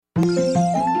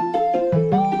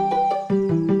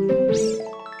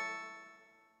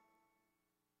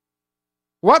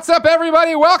What's up,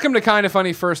 everybody? Welcome to Kinda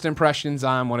Funny First Impressions.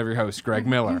 I'm one of your hosts, Greg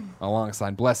Miller,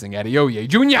 alongside Blessing Adeoye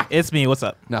Jr. It's me. What's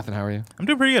up? Nothing. How are you? I'm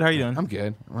doing pretty good. How are you doing? I'm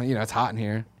good. Well, you know, it's hot in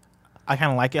here. I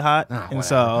kind of like it hot, and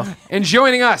so... And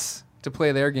joining us to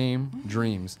play their game,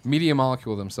 Dreams, Media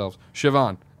Molecule themselves,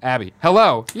 Siobhan, Abbie.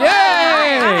 Hello. Yay!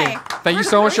 Hi. Thank you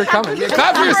so much for coming.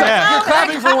 Clap for yourself. You're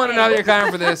clapping for one another. You're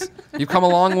clapping for this. You've come a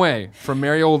long way from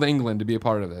merry old England to be a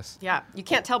part of this. Yeah, you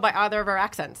can't tell by either of our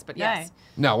accents, but yes.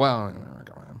 No, well...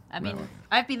 I mean,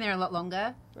 I've been there a lot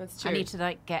longer. That's true. I need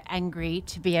to get angry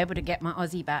to be able to get my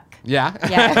Aussie back. Yeah.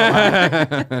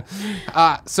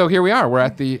 Yeah. So here we are. We're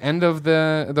at the end of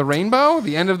the rainbow,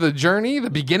 the end of the journey, the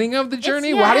beginning of the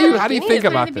journey. Yeah, how do you think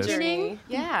about this? Beginning.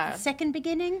 Yeah. Second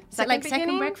beginning. Second like beginning?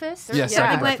 second breakfast. Yeah, second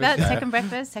Something like breakfast, that. yeah. Second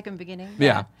breakfast. Second beginning.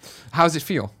 Yeah. How does it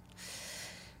feel?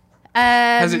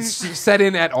 Has it set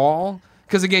in at all?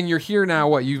 Because again, you're here now.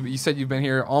 What you said you've been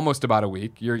here almost about a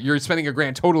week. You're spending a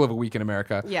grand total of a week in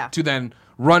America. Yeah. To then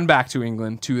run back to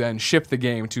England, to then ship the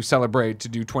game, to celebrate, to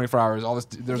do 24 hours. All this.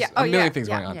 There's a million things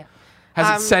going on. Yeah.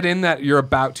 Has it set in that you're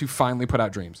about to finally put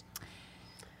out Dreams?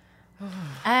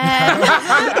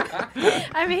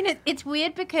 I mean, it's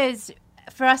weird because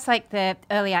for us, the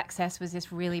early access was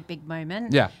this really big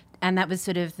moment. Yeah. And that was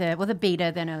sort of the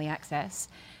beta, then early access.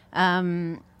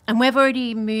 And we've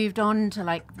already moved on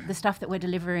to the stuff that we're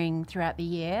delivering throughout the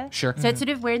year. Sure. So it's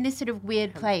we're in this sort of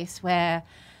weird place where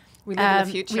We live in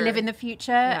the future. We live in the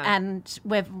future, Yeah. and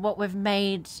what we've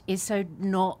made is so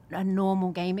not a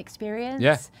normal game experience.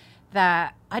 Yeah.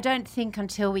 That I don't think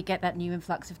until we get that new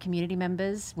influx of community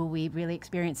members will we really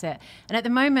experience it. And at the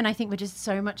moment, I think we're just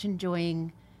so much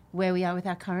enjoying where we are with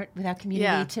our community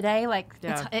Yeah. today.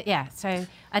 So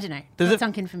I don't know. Does It's it-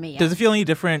 sunk in for me. Yeah. Does it feel any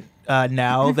different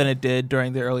now than it did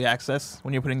during the early access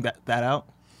when you're putting that out?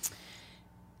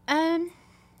 Does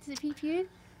it feel for you?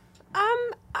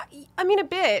 I mean, a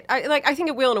bit. I think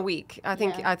it will in a week. I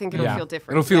think it'll feel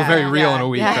different. It'll feel very real in a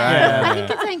week, Yeah. right? Yeah. I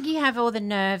think it's you have all the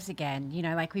nerves again. You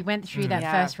know, we went through that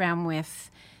Yeah. first round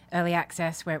with early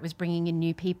access where it was bringing in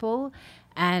new people.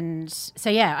 And so,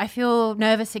 I feel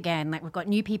nervous again. We've got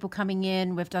new people coming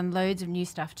in. We've done loads of new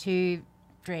stuff to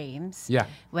Dreams. Yeah.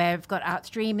 Where we've got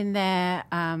Outstream in there.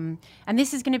 And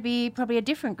this is going to be probably a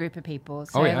different group of people.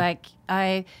 So, Oh,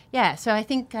 yeah. so I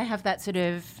think I have that sort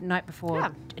of night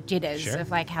before jitters Sure. of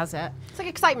how's it? It's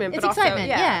excitement, It's but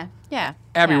excitement. also, Yeah.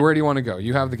 Abby, Yeah. where do you want to go?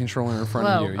 You have the controller in front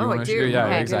of Whoa. you. Oh, I wanna do? Yeah,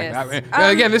 Okay, exactly.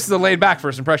 goodness. Again, this is a laid-back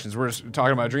first impressions. We're just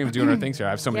talking about Dreams, doing our things here.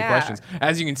 I have so many Yeah. questions.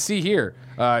 As you can see here.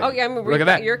 I mean, look at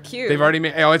that. your cue. They've already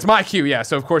made. Oh, it's my cue. Yeah.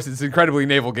 So of course it's incredibly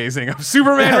navel-gazing of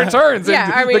Superman Returns. Yeah,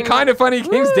 and I mean- the Kinda Funny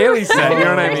Games Daily set. You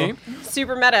know what I mean?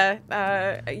 super meta.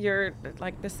 You're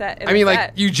the set. I mean,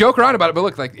 you joke around about it, but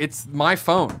look, it's my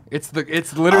phone. It's literally they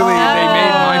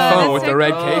made my phone that's with so the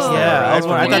red cool. case. Yeah, there, I was right?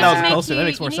 wondering- I thought that was closer. You That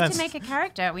makes more need sense. to make a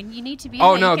character. You need to be.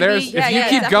 Oh in it. no, You can there's be- if you yeah,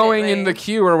 keep going definitely. in the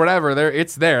queue or whatever,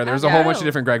 it's there. There's a whole bunch of Okay.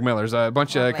 different Greg Millers. A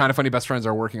bunch of Lovely. Kinda Funny best friends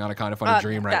are working on a Kinda Funny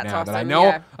Dream right that's now that I awesome, know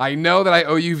yeah. I know that I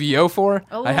owe you VO for.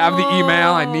 I have the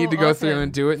email. I need to go through Awesome.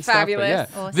 and do it and Fabulous. stuff.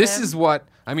 But yeah, Awesome. this is what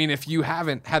I mean. If you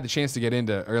haven't had the chance to get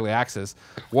into early access,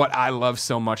 what I love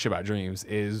so much about Dreams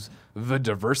is the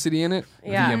diversity in it,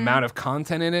 Yeah. the amount of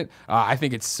content in it. I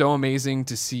think it's so amazing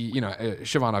to see,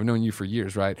 Siobhan, I've known you for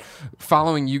years, right?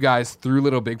 Following you guys through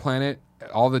Little Big Planet,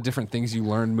 all the different things you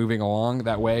learned moving along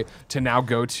that way to now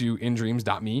go to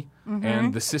indreams.me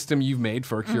and the system you've made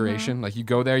for curation. Like you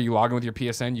go there, you log in with your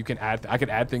PSN, I could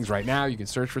add things right now, you can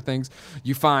search for things.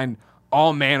 You find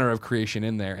all manner of creation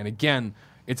in there. And again,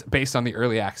 it's based on the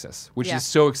early access, which Yeah. is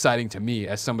so exciting to me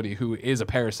as somebody who is a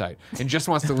parasite and just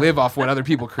wants to live off what other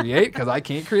people create because I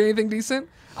can't create anything decent.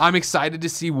 I'm excited to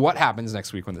see what happens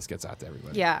next week when this gets out to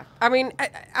everybody. Yeah. I mean,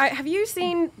 have you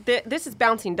seen this is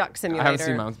Bouncing Duck Simulator? I haven't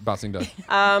seen Bouncing Duck.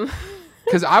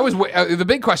 Because I was the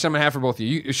big question I'm gonna have for both of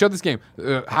you. You showed this game.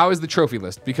 How is the trophy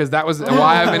list? Because that was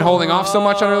why I've been holding off so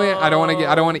much on early. I don't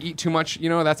want to eat too much.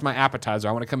 That's my appetizer.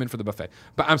 I want to come in for the buffet.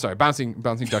 But I'm sorry, Bouncing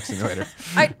Duck Simulator.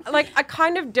 I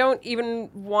kind of don't even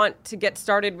want to get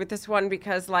started with this one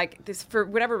because this, for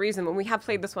whatever reason, when we have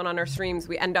played this one on our streams,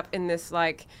 we end up in this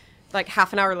like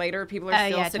half an hour later, people are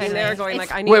still sitting totally. there going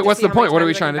I need Wait, to what's see the how many point? What are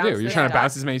we times I trying to can do? bounce You're this trying to duck.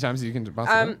 bounce as many times as you can bounce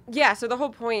the duck? Yeah, so the whole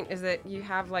point is that you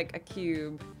have a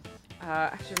cube.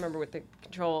 I should remember with the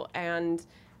control, and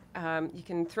you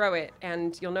can throw it,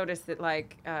 and you'll notice that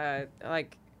let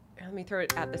me throw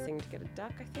it at this thing to get a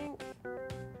duck, I think.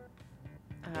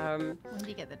 When do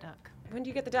you get the duck? When do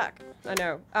you get the duck? I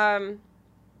know.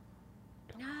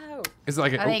 No. Is it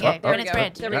like Oh, there you go. They're in a go.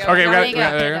 spread. There we go. Okay, we got There it. you We got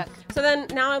it. go. There you go. So then,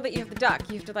 now that you have the duck,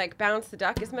 you have to like bounce the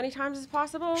duck as many times as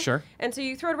possible. Sure. And so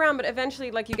you throw it around, but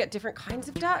eventually, like you get different kinds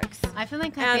of ducks. I feel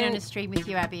like I've been on And- a stream with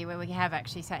you, Abby, where we have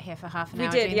actually sat here for half an We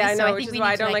hour. did, doing yeah, I this, know, so which think is we why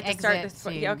need I don't to, like to start exit this.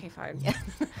 soon. Yeah, okay, fine.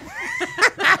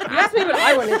 You asked me what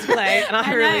I wanted to play, and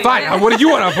I really. Fine. What do you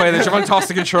want to play? Then Siobhan tossed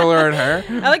the controller at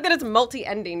her. I like that it's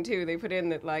multi-ending too. They put in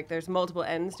that like there's multiple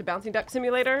ends to Bouncing Duck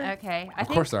Simulator. Okay. I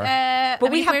think, course there are.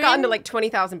 But we have gotten to like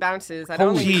 20,000 bounces. I don't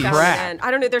Holy think we found crap. the end.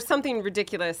 I don't know. There's something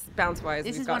ridiculous bounce-wise.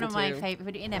 This we've is one of gotten my to.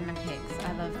 favorite. In Picks.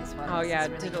 I love this one. Oh This yeah, is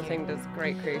really Digital cute. Thing does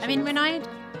great creation. I mean, when I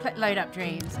load up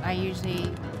Dreams, I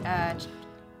usually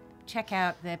check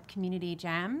out the community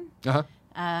jam Uh-huh.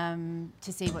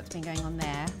 to see what's been going on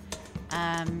there.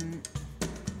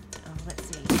 Let's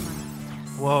see.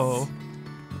 Whoa.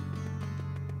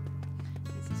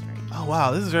 This is very cute. Oh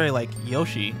wow, this is very like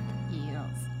Yoshi. Yes.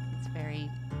 It's very,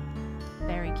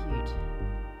 very cute.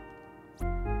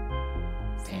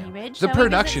 Sunny Ridge. The shall we visit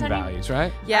production Sunny- values,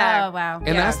 right? yeah. Oh wow. And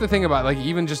Yeah. that's the thing about like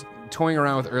even just toying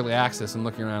around with early access and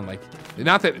looking around, like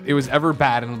not that it was ever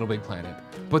bad in Little Big Planet,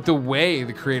 but the way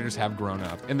the creators have grown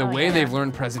up and the way yeah. they've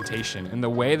learned presentation and the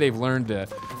way they've learned to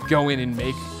go in and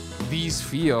make these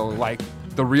feel like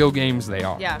the real games they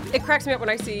are. Yeah, it cracks me up when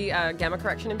I see gamma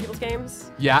correction in people's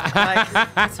games. Yeah. Like,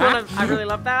 it's one of, I really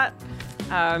love that.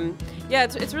 Yeah,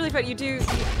 it's really fun. You do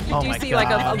Oh my see like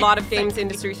a God. lot of games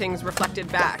industry things reflected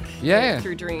back. Yeah.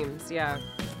 Through Dreams. Yeah.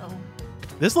 Oh.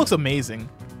 This looks amazing.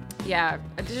 Yeah,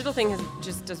 a Digital Thing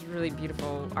does really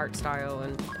beautiful art style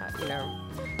and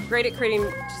great at creating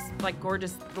just like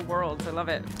gorgeous little worlds. I love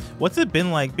it. What's it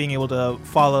been like being able to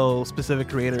follow specific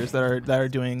creators that are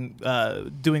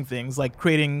doing things like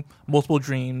creating multiple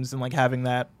dreams and like having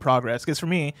that progress? Because for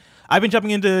me, I've been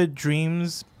jumping into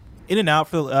Dreams in and out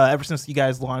for ever since you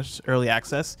guys launched early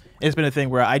access. It's been a thing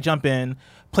where I jump in,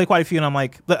 play quite a few, and I'm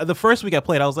like, the first week I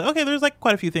played, I was like, okay, there's like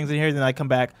quite a few things in here. Then I come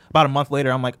back about a month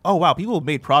later, I'm like, oh wow, people have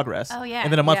made progress. Oh, yeah.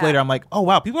 And then a month Yeah. later, I'm like, oh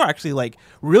wow, people are actually like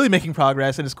really making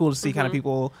progress, and it's cool to see kind of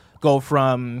people go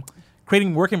from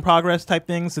creating work in progress type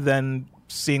things to then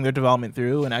seeing their development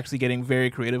through and actually getting very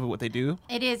creative with what they do.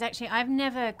 It is actually. I've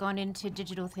never gone into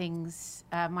Digital Things,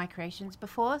 my creations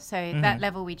before. So that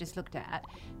level we just looked at,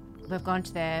 we've gone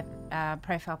to their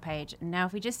profile page. And now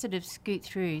if we just sort of scoot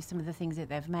through some of the things that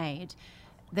they've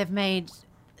made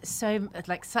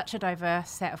such a diverse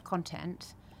set of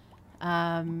content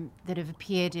that have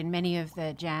appeared in many of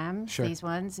the jams, Sure. these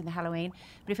ones in the Halloween.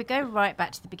 But if we go right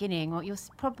back to the beginning, what you'll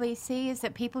probably see is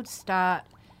that people start,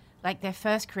 like their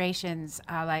first creations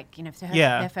are like, if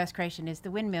their first creation is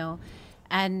the windmill.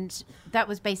 And that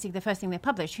was basically the first thing they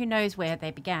published. Who knows where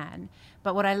they began?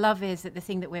 But what I love is that the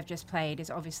thing that we've just played is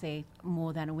obviously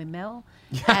more than a windmill.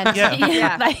 And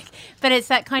Yeah. but it's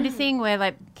that kind of thing where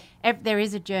like there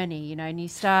is a journey, and you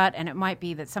start, and it might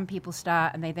be that some people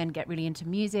start and they then get really into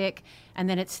music, and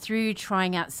then it's through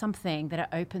trying out something that it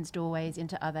opens doorways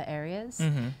into other areas.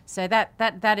 So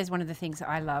that is one of the things that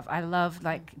I love. I love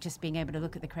like just being able to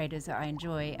look at the creators that I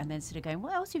enjoy and then sort of going,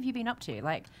 what else have you been up to?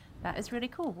 Like, that is really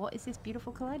cool. What is this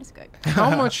beautiful kaleidoscope?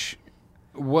 How much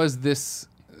was this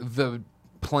the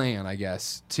plan, I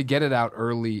guess, to get it out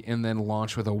early and then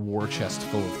launch with a war chest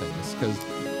full of things? Because,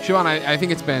 Siobhan, I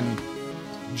think it's been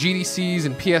GDCs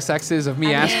and PSXs of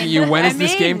me asking you, when is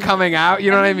this game coming out? You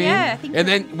know what I mean? Yeah, I think and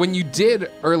so. then when you did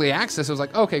early access, it was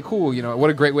like, okay, cool. What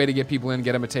a great way to get people in,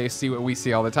 get them a taste, see what we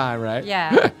see all the time, right?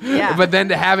 Yeah. Yeah. But then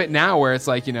to have it now where it's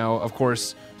like, of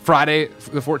course, Friday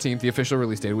the 14th, the official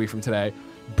release date, a week from today.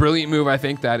 Brilliant move, I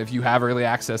think, that if you have early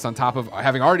access on top of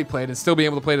having already played and still being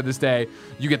able to play to this day,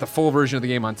 you get the full version of the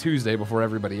game on Tuesday before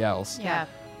everybody else. Yeah.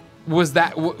 Was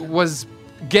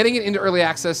getting it into early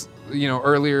access,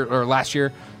 earlier or last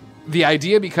year, the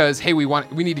idea because, hey, we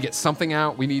need to get something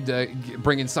out, we need to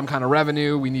bring in some kind of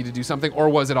revenue, we need to do something, or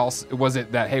was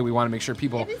it that, hey, we want to make sure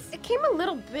people... It came a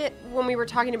little bit when we were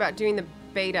talking about doing the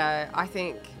beta, I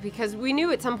think, because we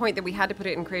knew at some point that we had to put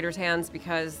it in creators' hands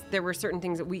because there were certain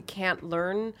things that we can't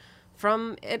learn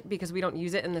from it because we don't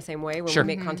use it in the same way when Sure.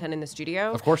 we make content in the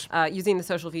studio. Of course. Using the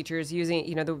social features,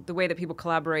 using, the way that people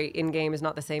collaborate in-game is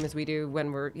not the same as we do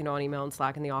when we're, on email and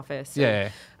Slack in the office.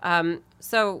 Yeah.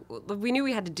 So we knew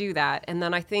we had to do that. And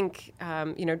then I think,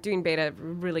 doing beta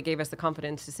really gave us the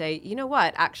confidence to say, you know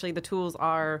what, actually the tools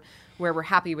are where we're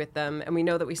happy with them and we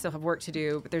know that we still have work to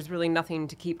do, but there's really nothing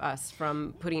to keep us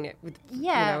from putting it with,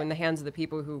 in the hands of the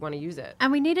people who want to use it.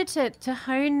 And we needed to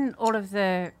hone all of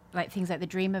the things like the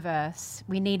Dreamiverse.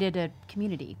 We needed a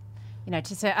community.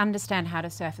 to understand how to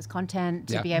surface content,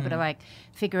 to Yeah. be able to like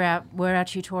figure out were our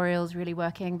tutorials really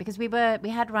working, because we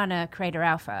had run a creator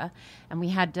alpha and we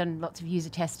had done lots of user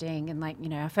testing, and like,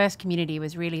 our first community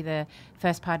was really the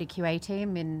first party QA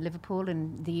team in Liverpool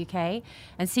in the UK,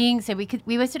 and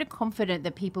we were sort of confident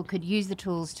that people could use the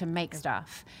tools to make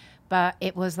stuff. But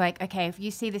it was like, okay, if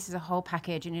you see this as a whole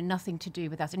package and you're nothing to do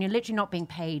with us, and you're literally not being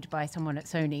paid by someone at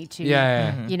Sony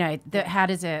to, how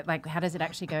does it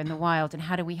actually go in the wild, and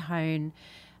how do we hone?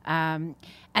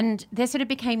 And there sort of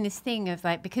became this thing of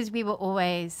like, because we were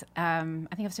always, I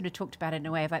think I've sort of talked about it in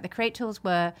a way of like the Create tools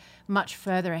were much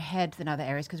further ahead than other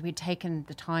areas because we'd taken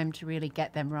the time to really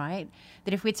get them right.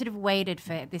 That if we'd sort of waited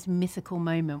for this mythical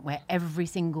moment where every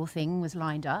single thing was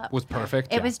lined up, Was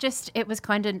perfect. it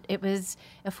was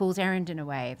a fool's errand in a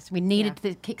way. So we needed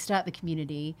to kickstart the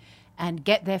community and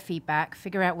get their feedback,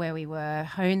 figure out where we were,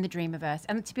 hone the Dreamiverse.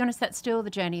 And to be honest, that's still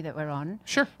the journey that we're on.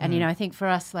 Sure. And, I think for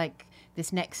us, like,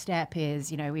 this next step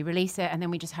is, we release it and then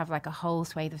we just have like a whole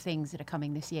swathe of things that are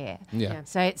coming this year. Yeah.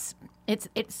 So it's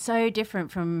so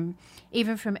different from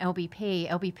LBP.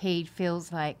 LBP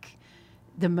feels like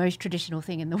the most traditional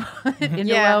thing in the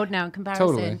world now in comparison.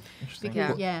 Totally.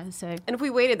 Because, so. And if we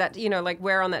waited that, like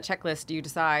where on that checklist do you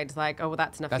decide like, oh, well,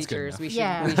 that's enough That's good features.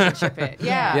 enough. We should ship it.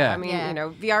 Yeah. I mean,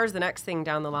 VR is the next thing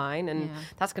down the line, and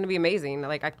that's going to be amazing.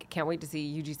 Like, I can't wait to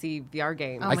see UGC VR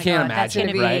game. Oh I my can't God, that's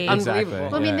imagine, gonna right? be Exactly.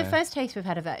 unbelievable. Well, I mean, the first taste we've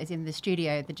had of that is in the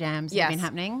studio, the jams that have been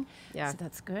happening. Yeah. So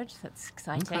that's good. That's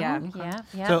exciting. Yeah.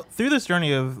 Yeah. So through this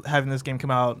journey of having this game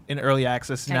come out in early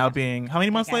access, and now being how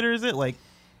many months later is it? Like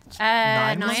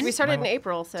 9 months? 9. We started in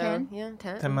April, so 10.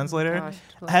 10 months later. Gosh.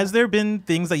 Has there been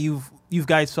things that you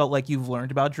guys felt like you've learned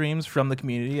about Dreams from the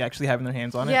community actually having their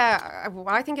hands on it? Yeah, well,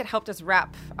 I think it helped us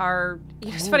wrap our.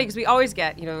 It's funny because we always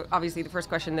get, obviously the first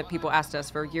question that people asked us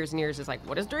for years and years is like,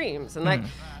 "What is Dreams?" And like, to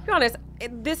be honest,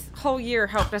 this whole year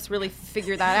helped us really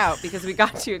figure that out because we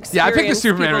got to experience I picked the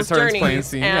Superman people's Returns journeys, playing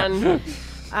scene.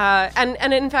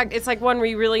 and in fact, it's like one where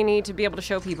you really need to be able to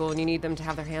show people, and you need them to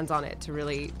have their hands on it to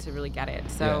really get it.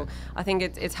 So I think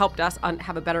it's helped us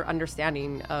have a better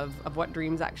understanding of what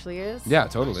Dreams actually is. Yeah,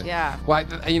 totally. Yeah. Well,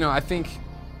 I think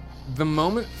the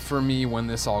moment for me when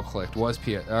this all clicked was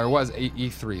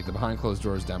E3, the behind closed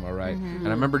doors demo, right? And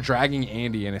I remember dragging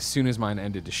Andy, and as soon as mine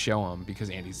ended, to show him, because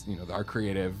Andy's our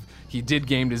creative. He did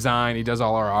game design. He does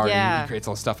all our art. And he creates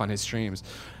all the stuff on his streams,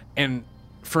 and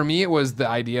for me, it was the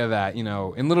idea that,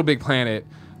 in Little Big Planet,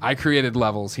 I created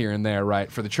levels here and there,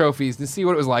 right, for the trophies to see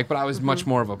what it was like, but I was much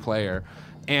more of a player.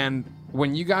 And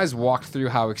when you guys walked through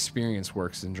how experience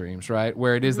works in Dreams, right,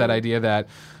 where it is that idea that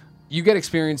you get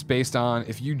experience based on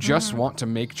if you just want to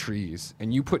make trees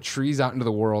and you put trees out into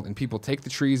the world and people take the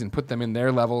trees and put them in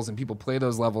their levels and people play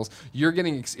those levels, you're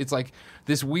getting, it's like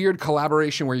this weird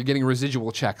collaboration where you're getting residual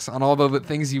checks on all the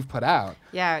things you've put out.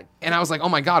 Yeah. And I was like, oh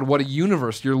my God, what a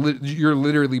universe you're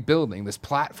literally building. This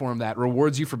platform that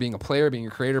rewards you for being a player, being a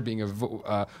creator, being a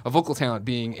vocal talent,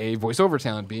 being a voiceover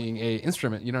talent, being a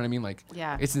instrument. You know what I mean? Like,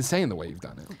 it's insane the way you've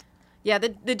done it. Yeah,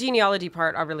 the genealogy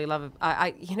part I really love.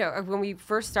 When we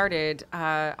first started,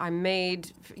 I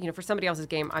made, for somebody else's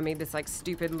game, I made this like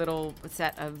stupid little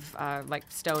set of like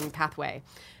stone pathway.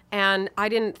 And I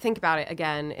didn't think about it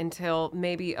again until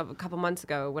maybe a couple months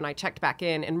ago when I checked back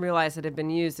in and realized it had been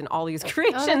used in all these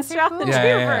creations throughout the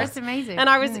universe. That's amazing. And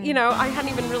I was, I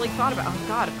hadn't even really thought about, oh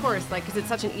God, of course, like, because it's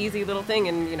such an easy little thing,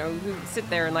 and who sit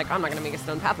there and like, I'm not going to make a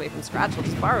stone pathway from scratch. I'll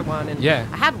just borrow one, and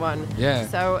I had one. Yeah.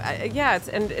 So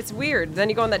it's weird. Then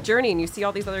you go on that journey and you see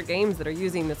all these other games that are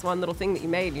using this one little thing that you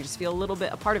made, and you just feel a little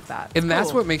bit a part of that. And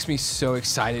that's what makes me so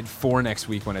excited for next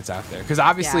week when it's out there. Because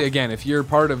obviously, again, if you're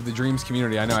part of the Dreams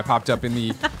community, I know I popped up in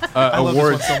the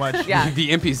awards so much. the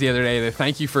Impies the other day. They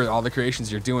thank you for all the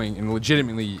creations you're doing, and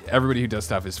legitimately everybody who does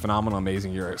stuff is phenomenal,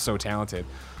 amazing. You're so talented.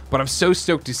 But I'm so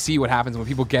stoked to see what happens when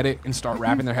people get it and start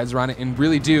wrapping their heads around it and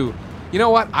really do. You know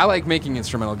what? I like making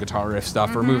instrumental guitar riff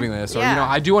stuff or moving this, or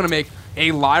I do want to make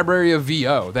a library of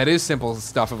VO that is simple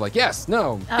stuff of like, yes,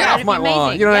 no, get off my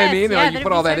lawn. You know what I mean? And, you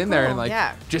put all that in there and like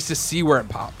just to see where it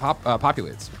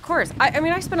populates. Of course. I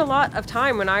mean, I spent a lot of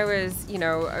time when I was,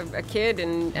 a kid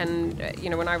and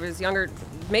when I was younger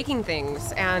making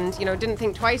things and, didn't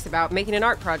think twice about making an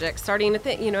art project, starting a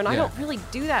thing, and I don't really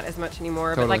do that as much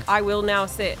anymore. Totally. But like I will now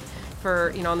sit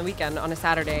for, on the weekend on a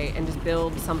Saturday and just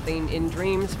build something in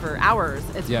Dreams for hours.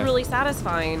 It's really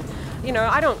satisfying.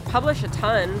 I don't publish a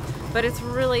ton, but it's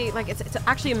really like it's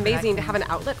actually amazing to have an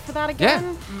outlet for that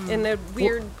again in the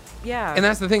weird And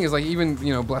that's the thing is like even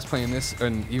Bless playing this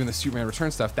and even the Superman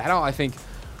Return stuff, that all I think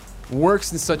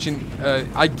works in such an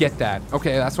I get that.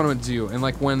 Okay, that's what I'm gonna do. And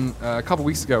like when a couple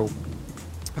weeks ago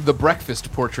the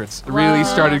breakfast portraits really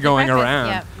started The going breakfast, around,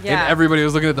 yep. Yeah. and everybody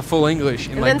was looking at the full English.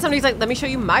 And then somebody's like, "Let me show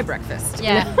you my breakfast."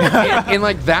 Yeah. and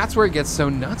like that's where it gets so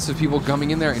nuts of people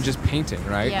coming in there and just painting,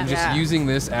 right? Yeah. And just Yeah. using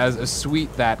this as a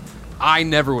suite that I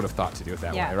never would have thought to do it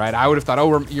that Yeah. way, right? I would have thought,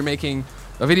 oh, you're making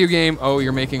a video game. Oh,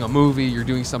 you're making a movie. You're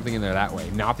doing something in there that way.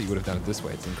 Not that you would have done it this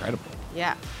way. It's incredible.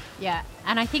 Yeah. Yeah,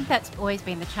 and I think that's always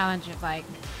been the challenge of like,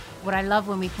 what I love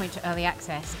when we point to early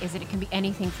access is that it can be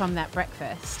anything from that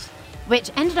breakfast,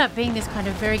 which ended up being this kind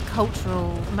of very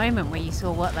cultural moment where you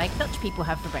saw what like Dutch people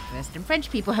have for breakfast and French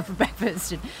people have for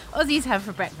breakfast and Aussies have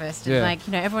for breakfast, and Yeah. like,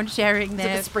 you know, everyone's sharing Is it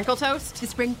their the sprinkle toast? the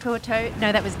sprinkle toast.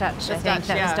 No, that was Dutch. I That's think Dutch,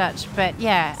 that yeah. was Dutch, but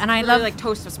yeah, and I Literally love like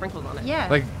toast with sprinkles on it. yeah,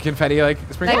 Like confetti, like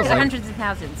sprinkles. like hundreds of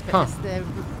thousands, but Huh. it's the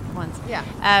ones. Yeah.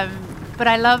 But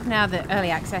I love now that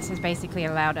early access has basically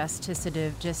allowed us to sort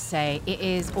of just say it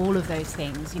is all of those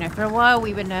things. You know, for a while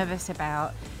we were nervous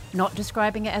about not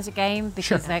describing it as a game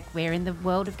because like we're in the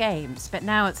world of games, but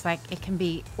now it's like it can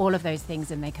be all of those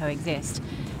things and they coexist,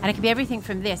 and it can be everything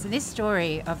from this. And this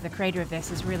story of the creator of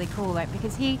this is really cool, like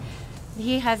because he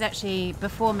has actually,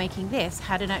 before making this,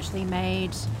 hadn't actually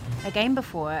made a game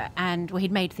before, and well,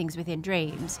 he'd made things within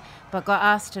Dreams, but got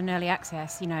asked in early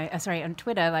access, you know, on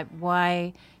Twitter, like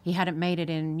why he hadn't made it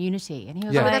in Unity, and he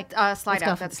was Yeah. like, Slide let's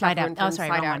go out. for That's Slide stuff Out. went Oh, from sorry,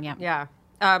 Slide wrong Out. one, yeah.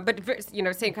 Yeah. But you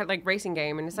know, same kind of like racing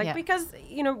game, and it's like Yeah. because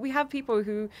you know we have people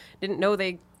who didn't know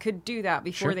they could do that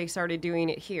before Sure. they started doing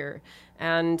it here,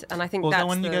 and I think What was that's that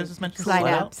one you the- guys just mentioned? Slide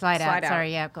Slide Out. Out? Slide Out. Slide Out.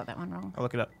 Sorry, yeah, I've got that one wrong. I'll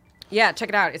look it up. Yeah, check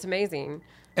it out. It's amazing.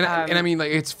 And I mean,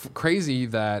 like it's crazy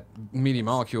that Media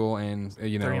Molecule and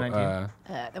you know, 3019?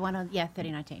 The one on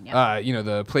 3019. Yeah. you know,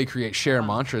 the play, create, share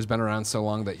mantra has been around so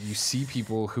long that you see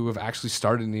people who have actually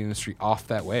started in the industry off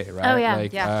that way, right? Oh, yeah.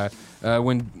 Like Yeah.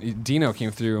 when Dino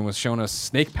came through and was showing us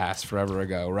Snake Pass forever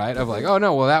ago, right? Of like, oh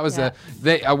no, well that was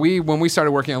Yeah. when we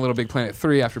started working on Little Big Planet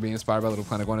 3 after being inspired by Little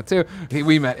Planet 1 and 2,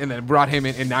 we met and then brought him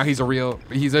in, and now he's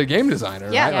a game designer,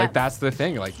 Yeah. right? Yeah. Like that's the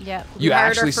thing. Like Yeah. you We hired our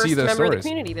actually first see those member of the stories.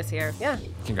 community this year. Yeah.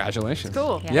 Congratulations.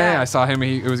 Cool. Yeah, I saw him.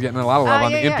 He was getting a lot of love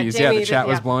on yeah, the yeah. Impies. Jamie the did, chat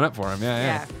was yeah. blowing up for him.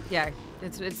 Yeah. Yeah.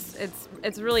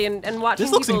 It's really and watching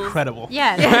This looks people's- incredible.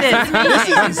 Yeah. This This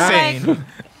is insane.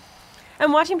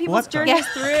 And watching people's What the- journeys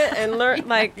through it and learn,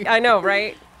 like I know,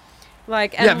 right?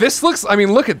 Like and Yeah, this looks. I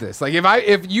mean, look at this. Like,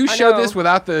 if you I showed know. this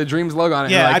without the Dreams logo on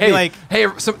it, Yeah, you're I'd be like- hey,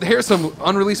 here's some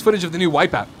unreleased footage of the new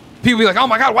Wipeout. People be like, oh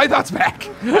my God, Wipeout's back.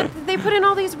 they put in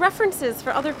all these references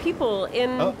for other people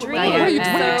in Dreams. Right, yeah. What are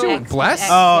you So- doing? Bless?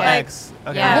 Oh, Yeah. X.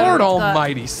 Okay. Yeah. Lord it's got-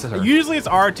 Almighty, sir. Usually it's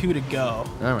R2 to go.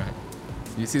 All right.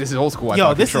 You see, this is old school Wipeout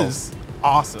Yo, this controls. is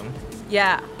awesome.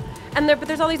 Yeah. But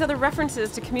there's all these other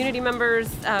references to community members,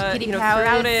 Kitty you know, powers.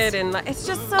 throughout it, and like, it's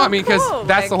just so I mean, because cool.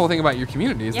 that's like, the whole thing about your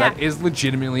community is Yeah. that is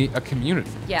legitimately a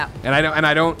community. Yeah. And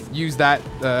I don't use that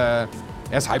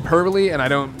as hyperbole, and I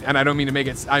don't mean to make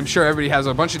it. I'm sure everybody has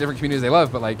a bunch of different communities they love,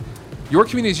 but like your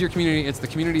community is your community. It's the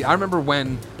community. I remember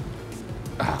when.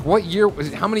 What year was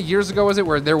it? How many years ago was it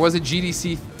where there was a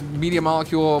GDC Media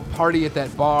Molecule party at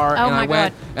that bar, Oh and my I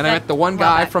went God. and I That- met the one love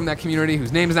guy that. from that community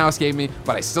whose name has now escaped me,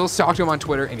 but I still talk to him on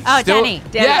Twitter, and he Oh, still Danny.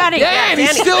 yeah, Danny. yeah, and he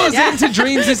Danny. still is Yeah. into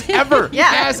Dreams as ever,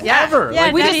 as ever. Yeah,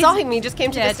 Like, We just Danny's- saw him. He just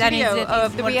came to yeah, the studio.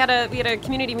 Danny's- he's We had a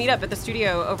community meetup at the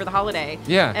studio over the holiday.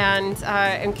 Yeah.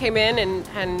 And came in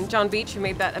and John Beach, who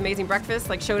made that amazing breakfast,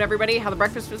 like showed everybody how the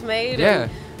breakfast was made. Yeah.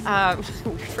 And,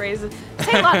 phrases.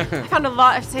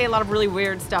 I say a lot of really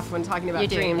weird stuff when talking about You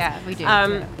do, dreams. yeah, we do.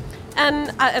 And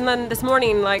then this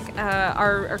morning, like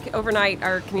our overnight,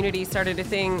 our community started a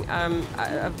thing.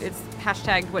 It's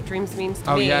hashtagged what dreams means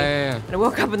to Oh, me. yeah. And I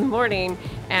woke up in the morning,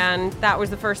 and that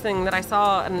was the first thing that I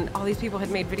saw. And all these people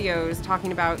had made videos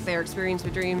talking about their experience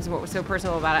with dreams and what was so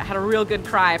personal about it. I had a real good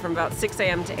cry from about 6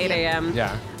 a.m. to 8 a.m.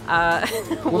 Yeah. Well, Well, that's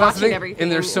the watching thing. everything.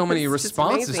 And there's so many It's just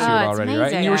responses to amazing. it Oh, it's already, right? And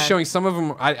amazing. you were Yeah. showing some of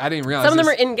them. I didn't realize. Some of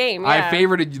them this. are in-game, I yeah.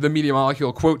 favorited the Media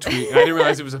Molecule quote tweet, and I didn't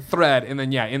realize it was a thread. And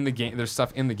then in the game, there's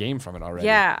stuff in the game from it already.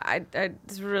 Yeah,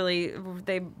 it's really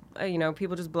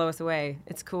people just blow us away.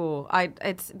 It's cool.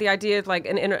 It's the idea of like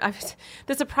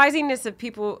the surprisingness of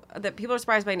people that people are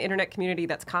surprised by an internet community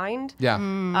that's kind. Yeah.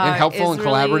 And helpful is and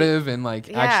really- collaborative and like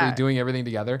actually Yeah. doing everything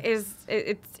together.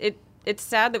 It's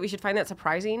sad that we should find that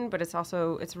surprising, but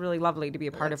it's really lovely to be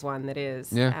a part of one that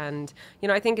is. Yeah. And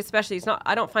I think especially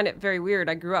I don't find it very weird.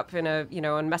 I grew up in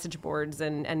on message boards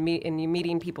and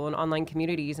meeting people in online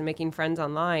communities and making friends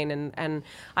online, and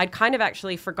I'd kind of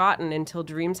actually forgotten until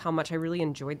Dreams how much I really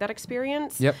enjoyed that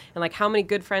experience. Yep. And like how many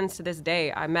good friends to this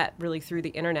day I met really through the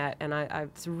internet, and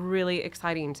it's really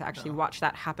exciting to actually watch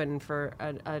that happen for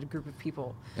a group of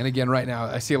people. And again, right now,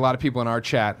 I see a lot of people in our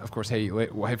chat. Of course, hey,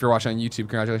 if you're watching on YouTube,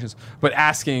 congratulations. but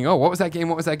asking, oh, what was that game?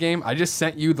 What was that game? I just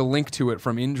sent you the link to it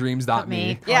from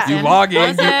indreams.me. Yeah. You Awesome. log in,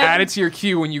 Awesome. you add it to your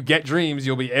queue. When you get Dreams,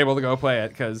 you'll be able to go play it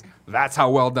because that's how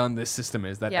well done this system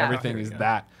is, that Yeah. everything is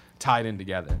that tied in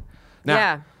together. Now,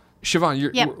 Yeah.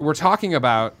 Siobhan, we're talking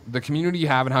about the community you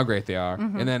have and how great they are.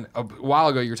 And then a while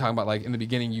ago, you were talking about, like, in the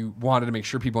beginning, you wanted to make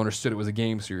sure people understood it was a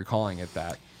game, so you're calling it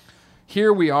that.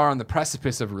 Here we are on the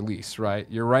precipice of release, right?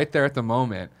 You're right there at the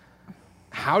moment.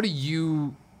 How do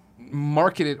you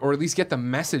market it, or at least get the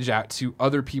message out to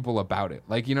other people about it?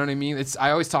 Like, you know what I mean?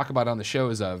 I always talk about it on the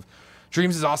shows of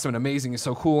Dreams is awesome and amazing, it's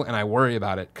so cool, and I worry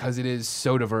about it because it is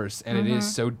so diverse and it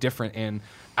is so different. And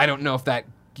I don't know if that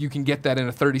you can get that in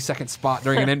a 30-second spot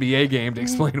during an NBA game to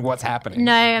explain what's happening.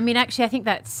 No, I mean, actually, I think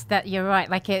that you're right.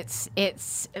 Like, it's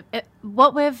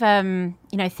what we've,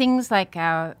 things like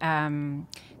our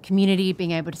community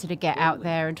being able to sort of get out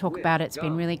there and talk about it's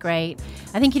been really great.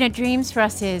 I think, Dreams for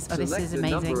us is, this is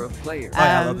amazing.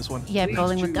 I love this one. Yeah,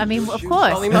 bowling with, I mean, of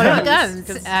course, Bowling bowling with with guns.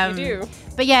 guns, 'cause you do.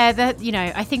 But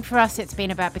yeah, I think for us it's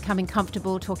been about becoming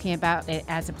comfortable talking about it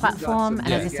as a platform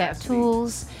and as a set of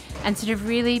tools, and sort of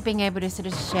really being able to sort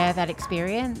of share that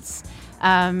experience.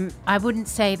 I wouldn't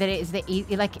say that it is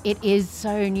it is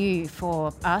so new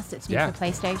for us. It's new for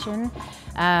PlayStation,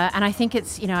 and I think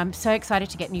it's I'm so excited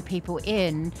to get new people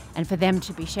in and for them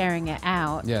to be sharing it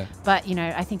out. Yeah. But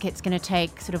I think it's going to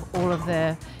take sort of all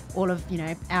of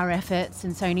our efforts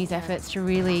and Sony's efforts to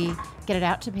really get it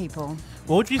out to people.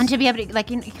 What would you And to be able to,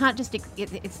 like, you can't just,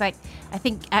 it's like, I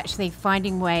think actually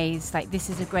finding ways, like,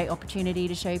 this is a great opportunity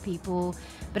to show people,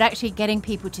 but actually getting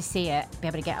people to see it, be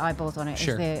able to get eyeballs on it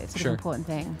is the sort of important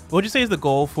thing. What would you say is the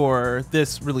goal for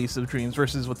this release of Dreams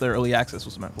versus what the early access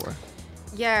was meant for?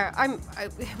 Yeah,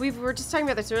 we were just talking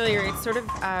about this earlier. It's sort of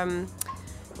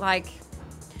like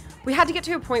we had to get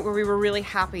to a point where we were really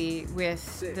happy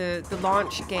with the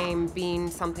launch game being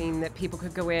something that people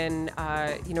could go in,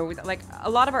 like a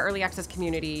lot of our early access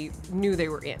community knew they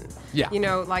were in. Yeah.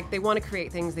 Like they want to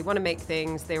create things, they want to make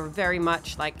things. They were very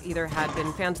much like either had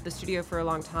been fans of the studio for a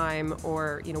long time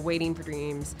or, waiting for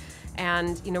Dreams.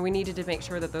 And, we needed to make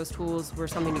sure that those tools were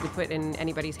something you could put in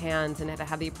anybody's hands and had to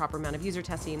have the proper amount of user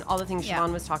testing. All the things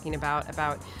Siobhan was talking about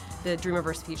the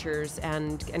Dreamiverse features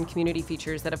and community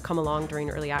features that have come along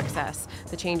during early access.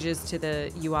 The changes to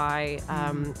the UI,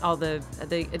 all the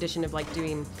addition of like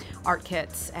doing art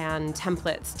kits and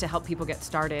templates to help people get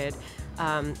started,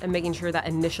 and making sure that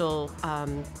initial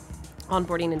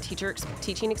onboarding and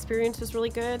teaching experience was really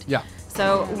good. Yeah.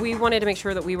 So we wanted to make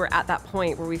sure that we were at that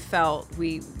point where we felt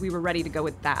we were ready to go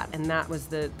with that, and that was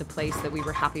the place that we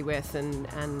were happy with,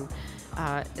 and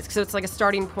so it's like a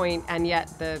starting point, and yet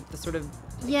the sort of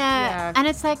and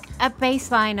it's like a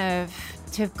baseline of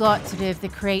to have got sort of the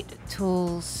create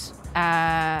tools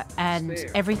and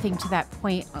everything to that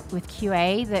point with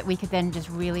QA that we could then just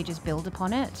really just build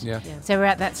upon it. So we're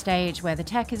at that stage where the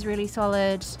tech is really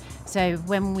solid. So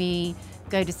when we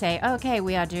go to say, oh, okay,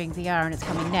 we are doing VR and it's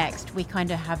coming next, we kind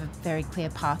of have a very clear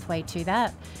pathway to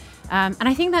that. And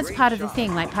I think that's part of the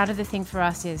thing. Like, part of the thing for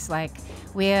us is like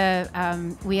we're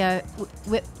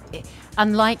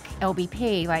unlike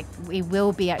LBP, like we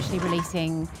will be actually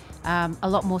releasing a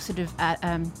lot more sort of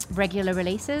regular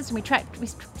releases. And we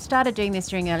started doing this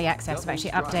during early access of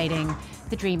actually updating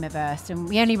the Dreamiverse, and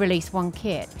we only released one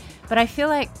kit. But I feel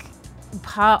like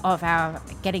part of our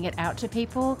getting it out to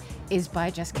people is by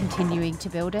just continuing to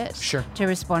build it, to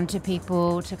respond to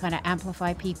people, to kind of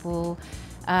amplify people.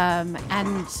 And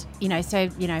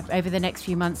over the next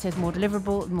few months there's more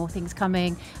deliverable, more things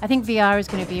coming. I think VR is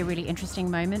going to be a really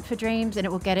interesting moment for Dreams, and it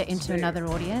will get it into another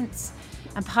audience.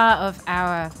 And part of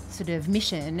our sort of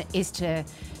mission is to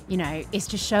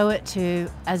show it to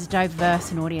as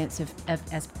diverse an audience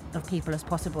of people as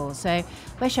possible. So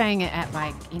we're showing it at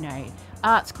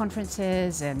arts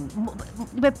conferences, and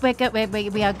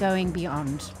we are going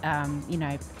beyond,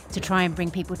 to try and bring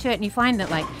people to it. And you find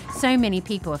that like so many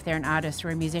people, if they're an artist or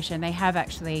a musician, they have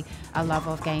actually a love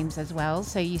of games as well.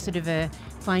 So you sort of are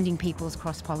finding people's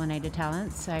cross-pollinated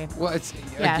talents. So it's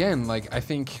again, like, I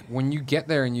think when you get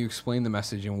there and you explain the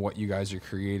message and what you guys are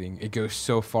creating, it goes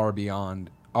so far beyond,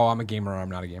 oh, I'm a gamer or I'm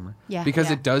not a gamer. Because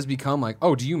it does become like,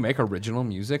 oh, do you make original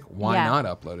music? Why not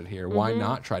upload it here? Why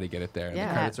not try to get it there? And the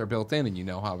credits are built in and you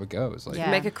know how it goes. Like,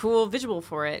 make a cool visual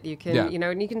for it. You can,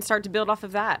 and you can start to build off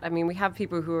of that. I mean, we have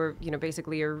people who are,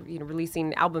 basically are,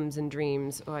 releasing albums in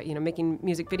Dreams, or, making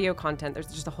music video content. There's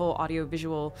just a whole audio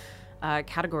visual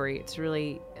category. It's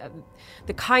really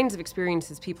the kinds of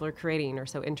experiences people are creating are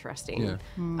so interesting.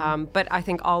 Yeah. But I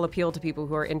think all appeal to people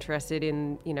who are interested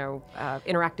in,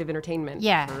 interactive entertainment.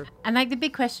 Yeah. And like the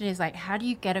big question is like, how do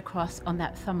you get across on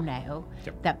that thumbnail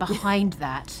that behind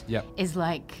that is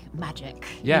like magic?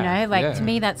 Yeah. You know, like to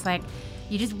me, that's like,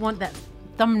 you just want that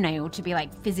thumbnail to be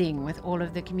like fizzing with all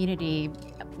of the community,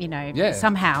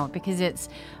 somehow, because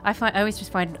I always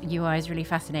just find UIs really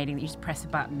fascinating that you just press a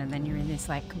button and then you're in this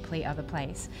like complete other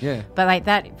place. Yeah. But like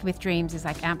that with Dreams is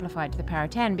like amplified to the power of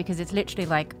 10 because it's literally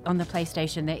like on the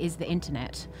PlayStation there is the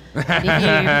internet. And if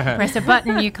you press a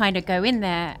button, you kind of go in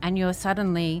there and you're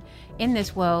suddenly in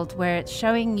this world where it's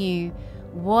showing you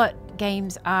what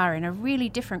games are in a really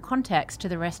different context to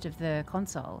the rest of the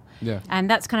console. Yeah. And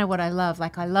that's kind of what I love.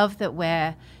 Like I love that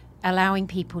we're allowing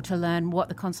people to learn what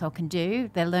the console can do.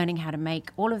 They're learning how to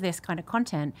make all of this kind of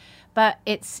content, but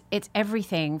it's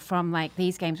everything from like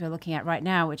these games we're looking at right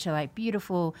now, which are like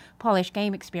beautiful, polished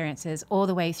game experiences, all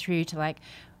the way through to like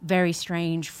very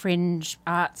strange fringe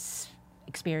arts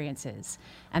experiences.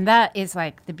 And that is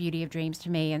like the beauty of Dreams to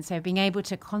me. And so being able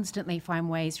to constantly find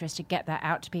ways for us to get that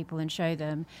out to people and show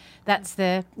them, that's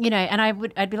the, and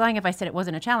I'd be lying if I said it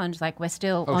wasn't a challenge. Like we're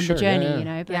still on the journey,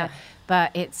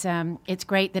 but it's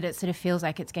great that it sort of feels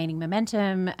like it's gaining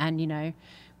momentum and,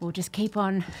 we'll just keep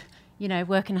on,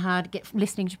 working hard,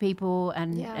 listening to people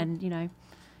and.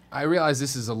 I realize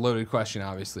this is a loaded question,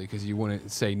 obviously, because you wouldn't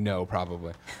say no,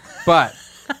 probably. But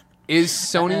is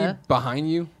Sony behind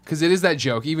you? Because it is that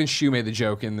joke. Even Shu made the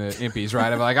joke in the Impies,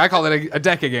 right? Of like, I call it a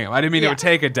decade game. I didn't mean it would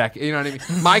take a decade. You know what I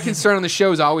mean? My concern on the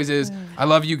shows always is, I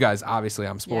love you guys. Obviously,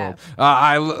 I'm spoiled.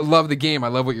 I love the game. I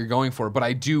love what you're going for. But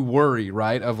I do worry,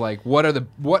 right? Of like, what to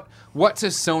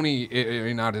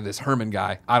Sony? Not to this Herman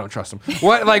guy. I don't trust him.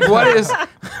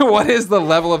 What is the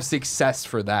level of success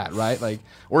for that, right? Like,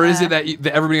 or is it that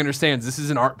everybody understands this is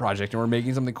an art project and we're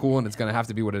making something cool and it's going to have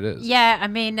to be what it is? Yeah, I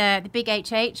mean, the big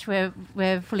HH,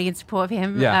 we're fully in support of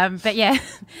him. Yeah. But yeah,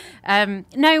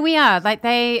 no, we are. Like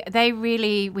they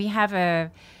really, we have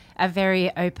a very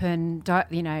open,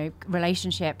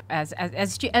 relationship as a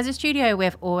studio.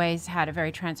 We've always had a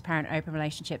very transparent, open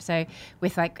relationship. So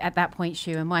with like at that point,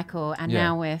 Shu and Michael, and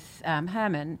now with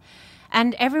Herman.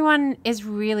 And everyone is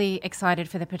really excited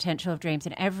for the potential of Dreams,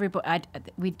 and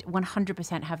we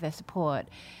 100% have their support.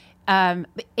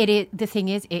 The thing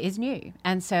is, it is new,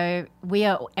 and so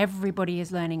everybody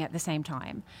is learning at the same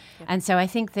time. Yeah. And so I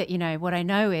think that what I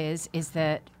know is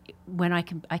that when I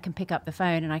can pick up the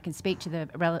phone and I can speak to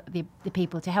the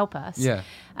people to help us. Yeah.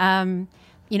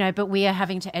 But we are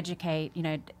having to educate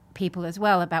people as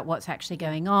well about what's actually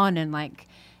going on and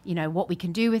what we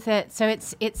can do with it. So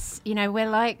it's we're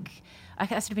like, I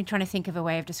sort of been trying to think of a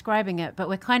way of describing it, but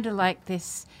we're kind of like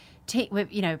this.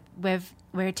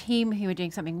 We're a team who are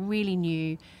doing something really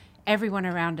new. Everyone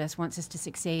around us wants us to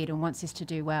succeed and wants us to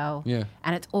do well. Yeah.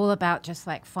 And it's all about just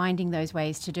like finding those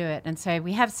ways to do it. And so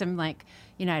we have some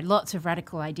lots of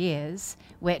radical ideas,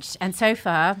 and so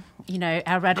far,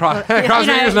 our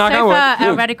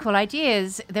radical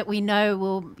ideas that we know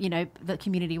will, the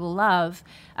community will love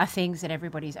are things that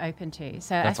everybody's open to.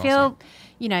 So that's I feel,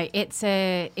 awesome.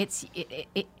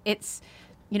 It's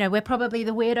we're probably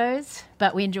the weirdos,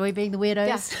 but we enjoy being the weirdos.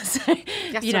 Yeah. So,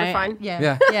 sort of fun.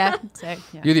 Yeah. So,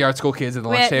 yeah. You're the art school kids at the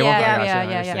lunch table?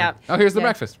 Yeah. Oh, here's the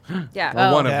breakfast. Yeah.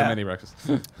 Well, one of the many breakfasts.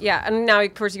 Yeah, and now,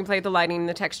 of course, you can play with the lighting and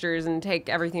the textures and take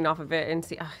everything off of it and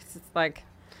see. It's like...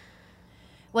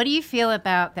 What do you feel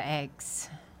about the eggs?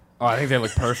 Oh, I think they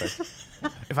look perfect.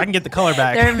 If I can get the color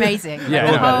back. They're amazing.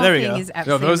 Yeah, the whole there we thing go. is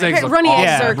absolutely those eggs look runny awesome.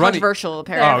 eggs are controversial,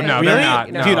 apparently. Oh, no, Really? they're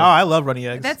not. No. Dude, I love runny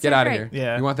eggs. That's Get so out of great. here.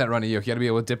 Yeah. You want that runny yolk. You got to be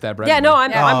able to dip that bread. Yeah, in no,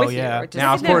 there. I'm Oh, with yeah. you. Just-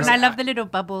 Now, of course- And I love the little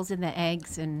bubbles in the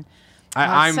eggs, and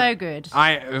I'm so good.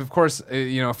 Of course,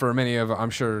 for many of,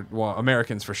 I'm sure,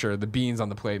 Americans for sure, the beans on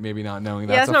the plate, maybe not knowing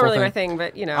Yeah, that's it's not a full really thing. my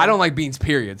thing, but I don't like beans,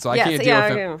 period. So I Yes, can't deal yeah,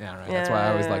 with it. okay. Yeah, right. That's why I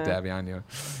always liked Yeah. Abbie. I knew.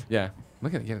 Yeah.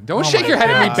 Look at it. Don't Oh shake my your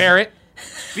head at me, God. Barrett.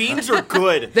 Beans are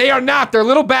good. They are not. They're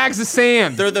little bags of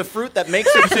sand. They're the fruit that makes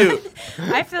it too.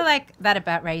 I feel like that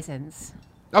about raisins.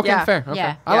 Okay, Yeah. fair. Okay.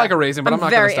 Yeah. I like a raisin, but I'm,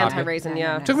 not going to very stop you. anti-raisin, No, no,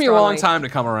 yeah. no. Took me a long Strongly. time to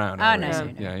come around. Oh, on no,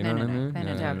 raisin. no, Yeah, you no, know no, what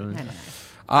I mean?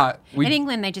 no. We- In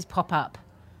England, they just pop up.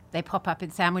 They pop up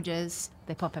in sandwiches.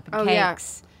 They pop up in Oh, yeah.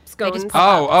 cakes. Scones. They just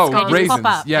pop up. They just raisins.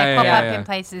 pop up. Yeah, they yeah, pop yeah, up yeah. in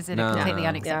places that No, are completely no, no.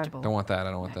 unacceptable. Don't want that.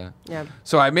 I don't want that. Yeah.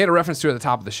 So I made a reference to it at the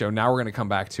top of the show. Now we're going to come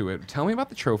back to it. Tell me about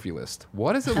the trophy list.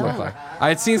 What does it look like? I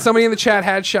had seen somebody in the chat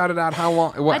had shouted out how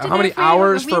long, I don't how know many if we-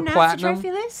 hours have we for announced platinum. the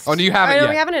trophy list? Oh, do you have I it know yet?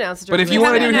 we haven't announced it. But if We you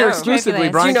want to do haven't it here announced. exclusively, Trophy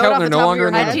list. Brian Do you know it off Keltner the no top of longer your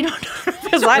in the. head? I do not know.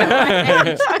 Because I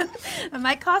know. I'm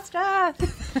like, Costa.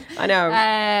 I know.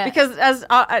 Because as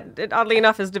oddly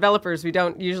enough, as developers, we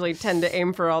don't usually tend to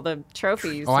aim for all the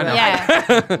trophies. Oh, I know.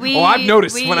 Yeah. Well, I've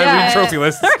noticed when I read trophy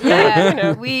lists.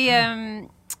 Yeah, You know.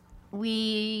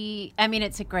 I mean,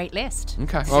 it's a great list.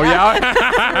 Okay. Oh yeah.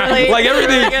 Really, like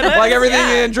everything, really good list. like everything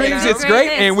Yeah, in Dreams, you know. it's great,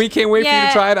 Great and we can't wait for you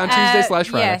to try it on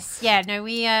Tuesday/Friday. Yes. Yeah. No,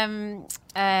 we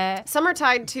Some are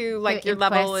tied to like your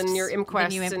level and your the IMQuests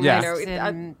new and Yeah. you know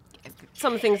and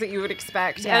some things that you would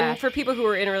expect. Yeah. And for people who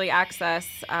are in early access,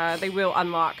 they will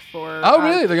unlock for. Oh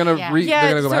really? They're gonna Yeah. Yeah, they're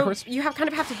gonna go so backwards. you have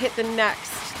to hit the next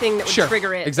thing that would Sure,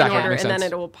 trigger it exactly, in order, makes and then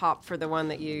sense. it will pop for the one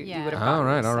that you Yeah. would have. All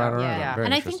right. Yeah. Very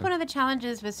And I think interesting. one of the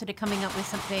challenges was sort of coming up with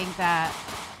something that,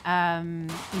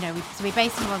 we're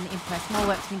basing on the IMQuest. More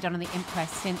work's been done on the IMQuest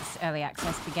since early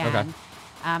access began. Okay.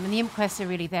 And the IMQuests are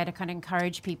really there to kind of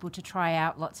encourage people to try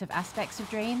out lots of aspects of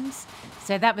Dreams.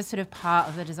 So that was sort of part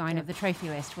of the design of the trophy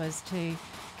list was to,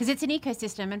 because it's an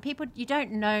ecosystem and people, you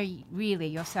don't know really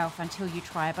yourself until you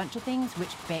try a bunch of things, which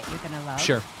bit you're going to love.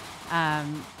 Sure.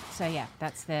 So yeah,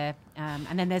 that's the,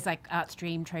 and then there's like art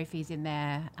stream trophies in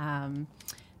there,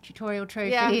 tutorial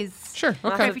trophies. Sure.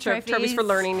 Lots Okay. of trophies for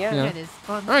learning. Yeah. It is.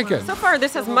 All right, good. So far,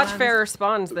 this has much fairer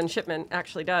spawns than shipment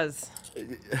actually does.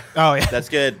 Oh yeah, That's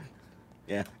good.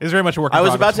 Yeah. it's very much a work. in I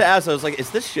was about progress. to ask. I was like, is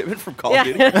this shipment from Call Yeah, of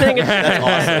Duty? I think it's That's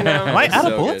awesome. you know. Am I That's out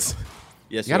of so bullets? good.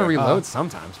 Yes, You gotta are. reload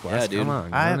sometimes, Wes. yeah, dude. Come on.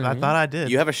 you I know what thought I did.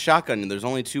 You have a shotgun, and there's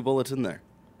only 2 bullets in there.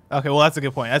 Okay, well that's a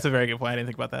good point. That's a very good point. I didn't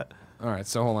think about that. All right.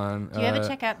 So hold on. Do you ever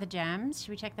check out the jams? Should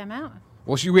we check them out?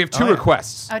 Well, we have 2 Oh, yeah.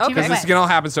 requests. Oh, 2 Because this requests. is gonna all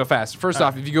happen so fast. First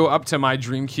off, if you go up to my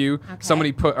dream queue,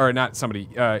 somebody put, or not somebody,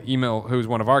 email who's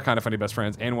one of our Kind of Funny best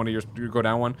friends and one of yours, you go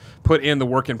down one, put in the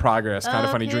work in progress Kind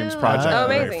of Funny Dreams cool. project Oh, at the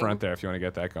very amazing. front there if you want to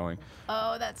get that going.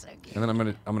 Oh, that's so cute. And then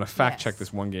I'm gonna fact check Yes.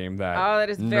 this one game that. Oh, that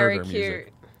is very Nerder cute.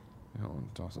 music. Hold on,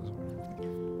 toss this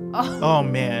one. Oh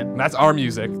man. And that's our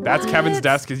music. That's Kevin's What?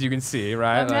 desk, as you can see,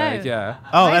 right? Oh, no. Like, yeah.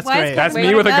 Oh, Wait, that's why is great. That's Wait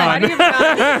me a with a minute, gun. why do you have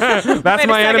a gun? That's Wait a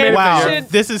my second. animated Wow, figure. Should-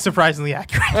 this is surprisingly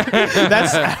accurate.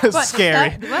 That's What? scary.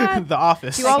 What? The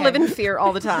Office. You all Okay. live in fear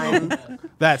all the time.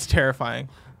 That's terrifying.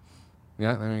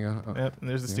 Yeah, there you go. Oh. Yep, and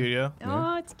there's the studio.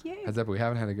 Oh, it's cute. Heads up, we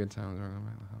haven't had a good time.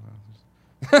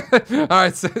 All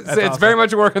right, so it's awesome. very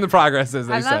much a work in the progress, as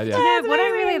they I love said. Yeah. to, what I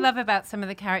really love about some of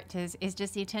the characters is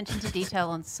just the attention to detail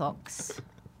on socks.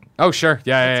 Oh, sure.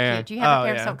 Yeah, It's yeah, cute. Do you have Oh, a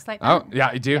pair yeah. of socks like yeah. that? Oh, yeah,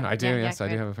 I do. I do. yeah, Yes, I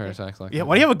do good, have a pair of good. socks like Yeah, that.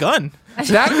 why do you have a gun?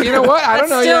 That, you know what? I don't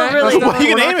know still yet. really- Let's not- What are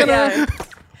you we're not aiming gonna- Yeah.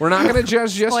 We're not going to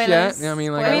judge just yet. Spoilers. Yeah, I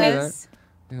mean, like, I do that. Spoilers.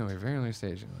 You know, we're very early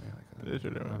stage.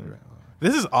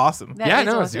 This is awesome. That Yeah, is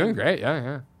no, it's awesome. doing great. Yeah,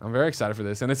 yeah. I'm very excited for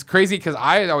this. And it's crazy because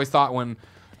I always thought when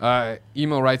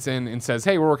email writes in and says,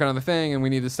 hey, we're working on the thing and we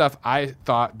need this stuff, I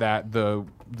thought that the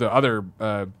other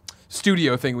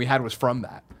studio thing we had was from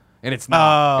that. And it's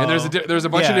not. Oh. And there's a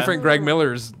bunch of Yeah. different Greg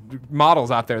Miller's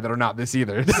models out there that are not this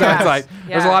either. So Yeah. it's like,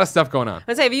 there's a Yeah. lot of stuff going on.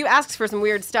 I'd say if you ask for some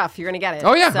weird stuff, you're gonna get it.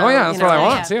 Oh yeah, So, that's you what I know,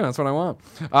 want yeah. too. That's what I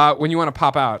want. When you want to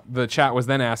pop out, the chat was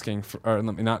then asking, for, or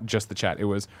not just the chat. It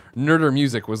was Nerder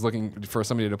Music was looking for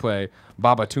somebody to play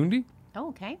Baba Tundi. Oh,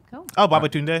 okay, cool. Oh,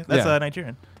 Babatunde. That's Yeah.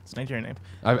 Nigerian. It's a Nigerian name.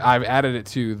 I've added it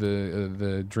to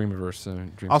the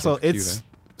Dreamiverse. Also, it's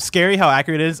scary how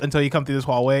accurate it is until you come through this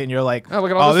hallway and you're like, Oh,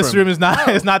 look at all this this room. room is not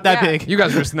is not that yeah. big. You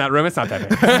guys are just in that room. It's not that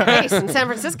big. Space in San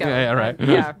Francisco. Yeah, right.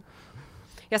 Yeah.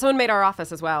 Yeah, someone made our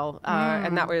office as well,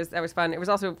 and that was fun. It was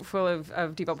also full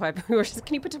of default pipe who were just,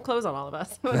 can you put some clothes on all of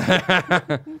us?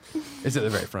 It's at the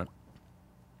very front.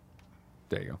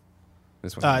 There you go.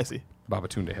 This one. I see. Baba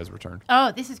Tunde has returned.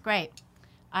 Oh, this is great.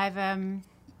 I've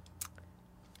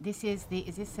this is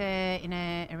this in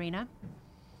a arena?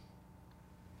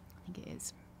 I think it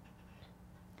is.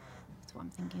 That's what I'm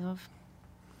thinking of.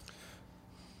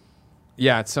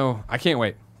 Yeah, so I can't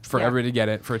wait for Yeah. everybody to get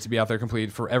it, for it to be out there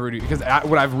complete, for everybody, because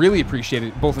what I've really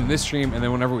appreciated, both in this stream and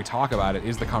then whenever we talk about it,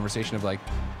 is the conversation of like,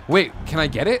 wait, can I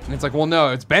get it? And it's like, well, no,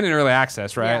 it's been in early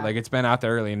access, right? Yeah. Like it's been out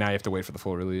there early, and now you have to wait for the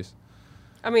full release.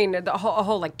 I mean, a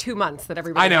whole like 2 months that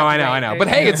everybody. I know. had to wait. But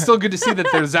hey, it's still good to see that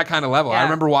there's that kind of level. I Yeah.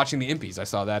 remember watching the Impies. I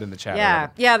saw that in the chat. Yeah,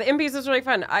 yeah. The Impies was really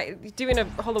fun. Doing a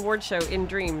whole award show in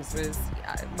Dreams was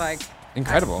like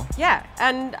Incredible. yeah,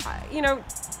 and you know,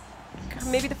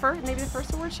 maybe the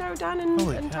first award show done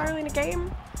Holy cow. entirely in a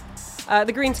game.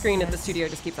 The green screen at the studio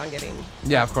just keeps on getting.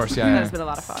 Yeah, of course. Yeah, That's yeah. been a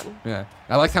lot of fun. Yeah.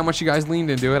 I liked how much you guys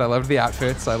leaned into it. I loved the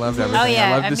outfits. I loved everything. Oh yeah,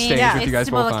 I loved the stage with it's you guys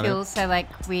the both on it. molecules, so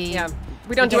like we Yeah,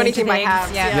 we don't get do anything into by things.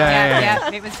 halves. Yeah,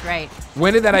 Yeah. It was great.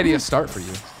 When did that idea start for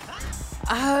you?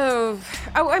 Oh,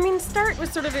 I mean, Start was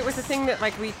sort of, it was a thing that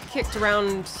like we kicked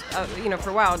around, you know, for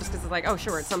a while, just because it's like, oh,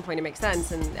 sure, at some point it makes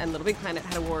sense, and Little Big Planet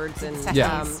had awards, and Exactly.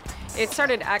 Yeah. It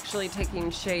started actually taking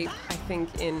shape, I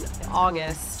think, in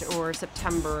August or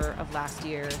September of last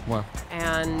year. Wow.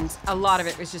 And a lot of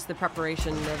it was just the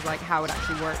preparation of like how it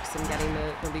actually works and getting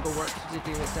the legal work to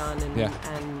do it done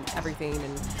and everything.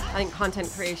 And I think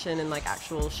content creation and like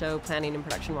actual show planning and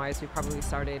production wise, we probably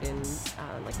started in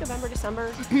like November,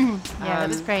 December. Yeah, that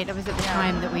was great. It was at the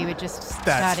time that we were just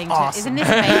starting awesome. to. Isn't this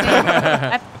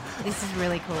amazing? This is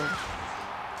really cool.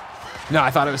 No, I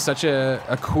thought it was such a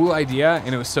cool idea,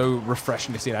 and it was so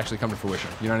refreshing to see it actually come to fruition.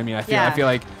 You know what I mean? I feel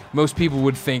like most people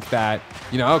would think that,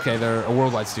 you know, okay, they're a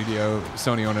worldwide studio,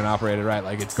 Sony owned and operated, right?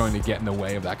 Like, it's going to get in the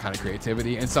way of that kind of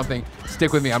creativity. And something,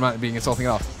 stick with me, I'm not being insulting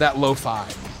at all, that lo-fi,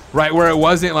 right? Where it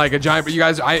wasn't like a giant, but you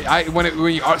guys, when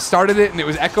you started it and it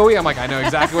was echoey, I'm like, I know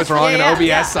exactly what's wrong in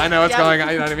OBS. I know what's going on,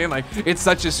 you know what I mean? Like, it's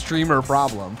such a streamer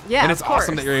problem. Yeah, and it's of course.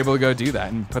 awesome that you're able to go do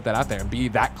that and put that out there and be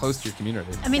that close to your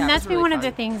community. I mean, Yeah, that's it was been really one of the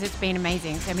fun. things that's been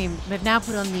amazing. So, I mean, we've now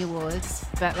put on the awards,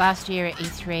 but last year at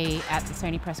E3 at the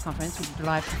Sony press conference, we did a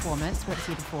live performance. What was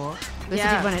the year before? We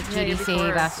also did one at year GDC before,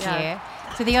 last year.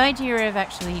 So the idea of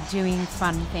actually doing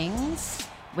fun things,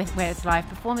 with where it's live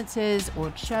performances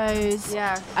or shows.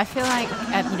 Yeah. I feel like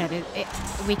you know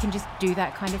we can just do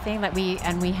that kind of thing. Like we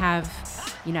have,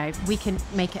 you know, we can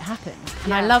make it happen.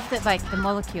 And I Yeah. love that, like the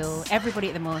Molecule, everybody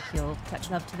at the Molecule, much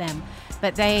love to them,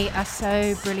 but they are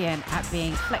so brilliant at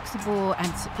being flexible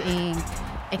and being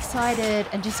excited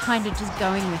and just kind of just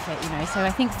going with it, you know. So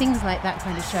I think things like that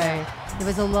kind of show. There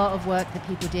was a lot of work that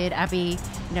people did. Abbie,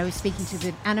 you know, was speaking to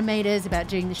the animators about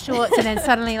doing the shorts, and then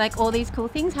suddenly, like, all these cool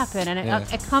things happen. And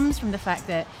it comes from the fact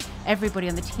that everybody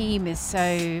on the team is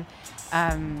so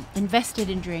invested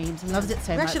in Dreams and loves it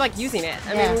so We much. actually like using it.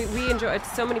 I mean, we enjoy it.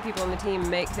 So many people on the team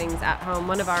make things at home.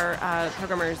 One of our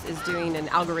programmers is doing an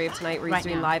algorithm tonight where he's Right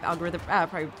doing now. live algorithm.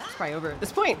 Probably over at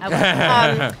this point.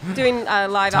 Okay. Doing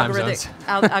live Time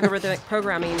algorithmic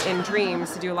programming in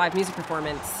Dreams to do a live music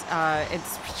performance.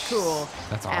 It's cool.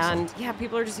 That's awesome. And yeah,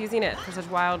 people are just using it for such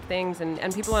wild things. And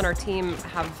people on our team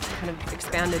have kind of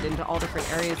expanded into all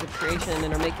different areas of creation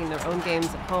and are making their own games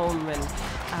at home.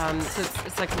 And so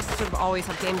it's like we sort of always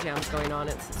have game jams going on.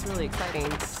 It's really exciting.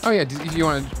 Oh yeah, do you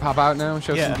want to pop out now and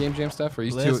show Yeah. some game jam stuff? Or are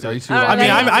you Let's too? Are you do too? it. I mean,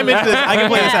 I'm into this. I can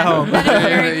play this at home.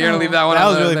 You're gonna leave that one. That on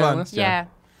was the really ban fun. list? Yeah.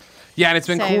 Yeah, and it's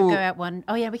been So cool. go out one.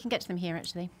 Oh yeah, we can get to them here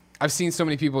actually. I've seen so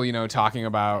many people, you know, talking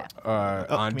about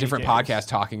on different communicators. podcasts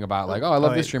talking about like, oh, I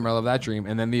love Oh, this wait. dream, I love that dream,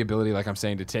 and then the ability, like I'm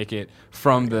saying, to take it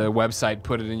from the website,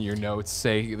 put it in your notes,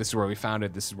 say this is where we found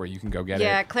it, this is where you can go get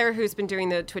Yeah, it. Claire, who's been doing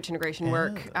the Twitch integration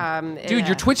work. Dude,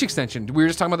 your Twitch extension. We were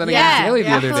just talking about that Yeah, again Daily the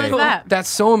yeah, other how cool day. is that? That's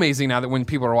so amazing now that when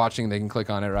people are watching, they can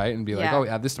click on it, right, and be like, Yeah. oh,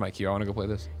 add this to my queue. I want to go play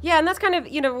this. Yeah, and that's kind of,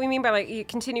 you know, what we mean by like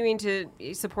continuing to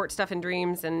support stuff in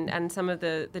Dreams and some of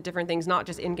the different things, not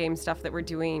just in-game stuff that we're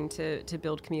doing to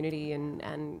build community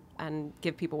and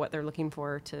give people what they're looking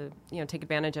for to, you know, take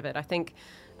advantage of it. I think,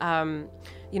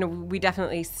 you know, we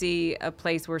definitely see a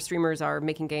place where streamers are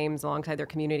making games alongside their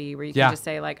community where you can just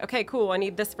say like, okay, cool, I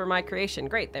need this for my creation.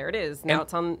 Great, there it is. Now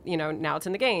it's on, you know, now it's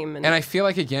in the game. And I feel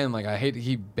like, again, like I hate to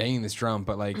keep banging this drum,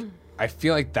 but like I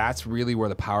feel like that's really where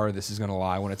the power of this is going to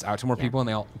lie when it's out to more people and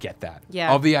they all get that.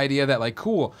 Yeah. Of the idea that like,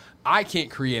 cool, I can't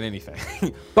create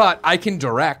anything, but I can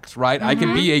direct, right? I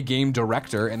can be a game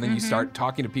director, and then you start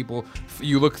talking to people.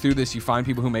 You look through this, you find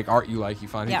people who make art you like, you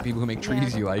find people who make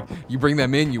trees you like. You bring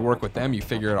them in, you work with them, you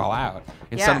figure it all out,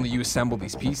 and suddenly you assemble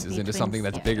these pieces into something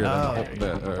that's bigger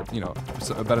than you know,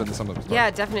 better than some of them.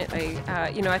 Yeah, definitely.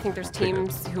 You know, I think there's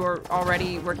teams who are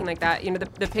already working like that. You know,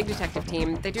 the Pig Detective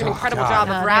team, they do an incredible job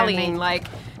Oh, of they're rallying amazing. like,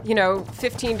 you know,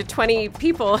 15 to 20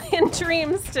 people in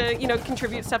Dreams to, you know,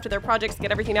 contribute stuff to their projects,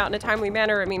 get everything out in a timely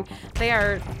manner. I mean, they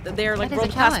are like That is a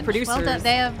world-class challenge. producers Well done.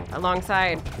 They are-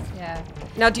 alongside. Yeah.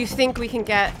 Now, do you think we can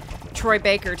get Troy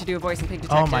Baker to do a voice in Pig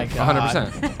Detective? Oh my god.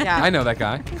 100%. Yeah. I know that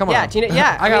guy. Come on. Yeah, do you know,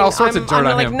 yeah. I got mean, all sorts of dirt I'm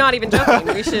on like him. not even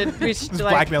joking. We should Just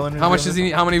like. blackmailing him. How much does he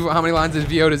need? How many lines of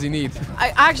VO does he need?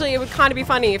 Actually, it would kind of be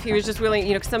funny if he was just willing,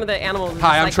 you know, 'cause some of the animals would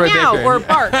Hi, I'm just Troy like meow Baker. or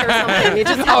bark or something. You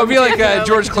just Oh, it'd be like you know,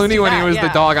 George just Clooney do when he that, was the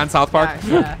yeah. dog on South Park.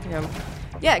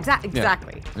 Yeah,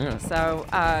 exactly. Yeah. So,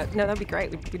 no, that'd be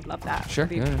great. We'd love that. Sure,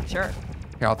 Sure.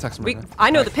 Here, I'll text him. right now. I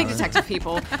know the Pig Detective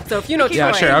people, so if you know Troy,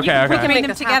 Yeah, sure, okay, we okay. can Bring make them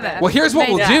this together. happen. Well, here's what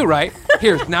we'll do, right?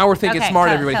 Here, now we're thinking Okay, smart,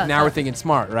 tell us, everybody. tell us, Now tell we're us. thinking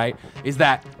smart, right? Is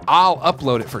that I'll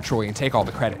upload it for Troy and take all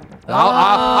the credit.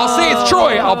 I'll say it's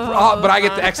Troy, but I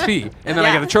get the XP, and then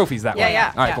I get the trophies that way.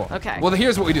 Yeah. All right, cool. Okay. Well,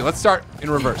 here's what we do. Let's start in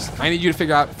reverse. I need you to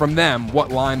figure out from them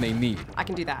what line they need. I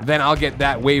can do that. Then I'll get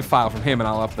that wave file from him, and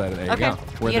I'll upload it. There you Okay. go.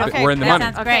 We're Beautiful. in the That money.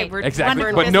 sounds Okay, great. Exactly. we're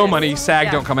in But no business. money. SAG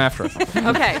Yeah. don't come after us.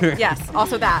 Okay. Yes.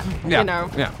 Also that. Yeah, You know.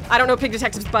 yeah. I don't know Pig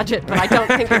Detective's budget, but I don't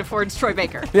think it affords Troy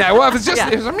Baker. Yeah. Well, if it's just Yeah.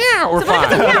 if it's a meow or So what if fine.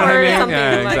 it's a You know what meow I or mean? something,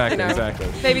 Yeah. like, Exactly. you know, Exactly.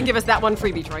 Maybe give us that one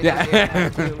freebie, Troy. Yeah.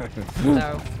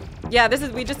 So, yeah,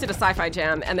 we just did a sci-fi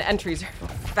jam, and the entries are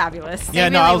fabulous. Yeah,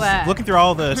 They no, I really was were. looking through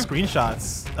all the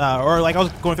screenshots, or like I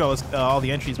was going through all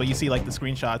the entries, but you see like the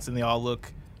screenshots and they all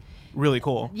look really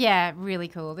cool. Yeah, really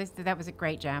cool. That was a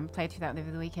great jam. Played through that over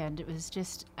the weekend. It was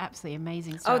just absolutely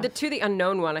amazing stuff. Oh, the To the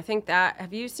Unknown one. I think that.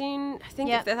 Have you seen? I think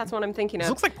Yeah. that's what I'm thinking of. This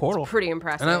looks like Portal. It's pretty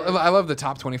impressive. And I love the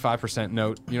top 25%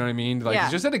 note. You know what I mean? Like Yeah.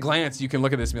 just at a glance, you can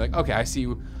look at this and be like, okay, I see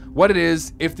what it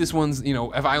is. If this one's,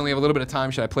 if I only have a little bit of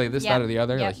time, should I play this, Yeah. that, or the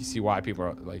other? Yeah. Like you see why people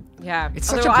are like. Yeah, It's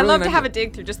such Although a I love brilliant to have a idea.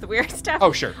 dig through just the weird stuff.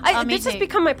 Oh, sure. me This has too.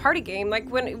 become my party game. Like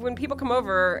when people come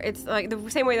over, it's like the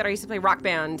same way that I used to play Rock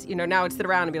Band. Now I'd sit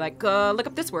around and be like, look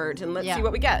up this word and let's Yeah. see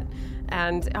what we get.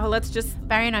 And let's just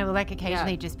Barry and I will like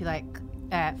occasionally Yeah. just be like,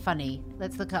 funny.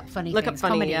 Let's look up funny look up things.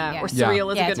 funny, Comedy, yeah. Or Yeah.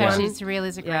 surreal is yeah, a good totally. one. Surreal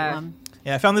is a great Yeah. one.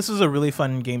 Yeah, I found this was a really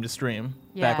fun game to stream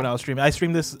Yeah. back when I was streaming. I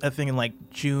streamed this I think in like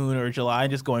June or July,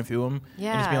 just going through them and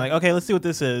just being Yeah. like, okay, let's see what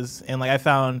this is. And like I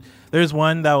found there's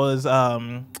one that was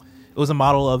it was a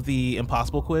model of the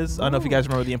Impossible Quiz. I don't know if you guys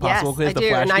remember the Impossible Yes, Quiz, I the do,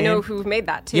 Flash and I know game. who made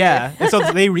that too. Yeah, and so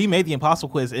they remade the Impossible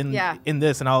Quiz in Yeah.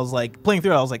 this, and I was like playing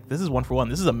through it. I was like, this is one for one.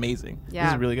 This is amazing. This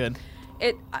Yeah. is really good.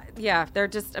 They're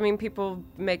just. I mean, people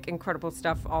make incredible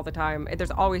stuff all the time.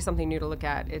 There's always something new to look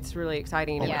at. It's really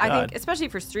exciting. And my I God. think, especially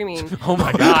for streaming, Oh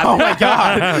my god. Oh my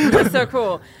god. it's so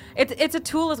cool. It's a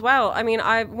tool as well. I mean,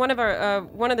 one of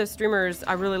the streamers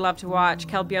I really love to watch,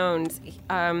 Kel Bjones.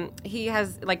 He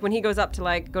has like when he goes up to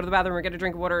like go to the bathroom or get a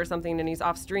drink of water or something, and he's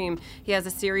off stream. He has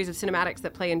a series of cinematics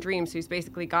that play in dreams. So he's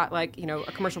basically got like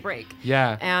a commercial break.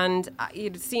 Yeah. And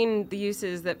you've seen the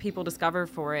uses that people discover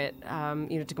for it.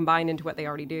 To combine into what they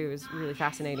already do is really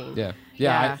fascinating. Yeah.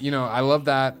 Yeah. I love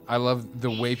that. I love the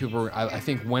way people I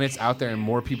think when it's out there and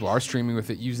more people are streaming with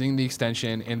it, using the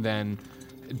extension and then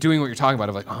doing what you're talking about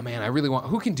of like, oh man, I really want,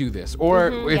 who can do this? Or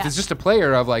if Yeah. it's just a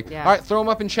player of like, Yeah. all right, throw them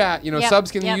up in chat. Yep, Subs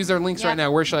can yep, use their links right yep.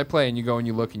 now. Where should I play? And you go and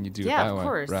you look and you do it Yeah, that of way.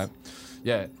 course. Right.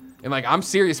 Yeah. And like, I'm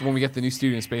serious when we get the new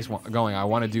studio in space going, I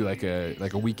want to do like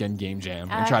a weekend game jam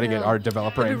and try to get our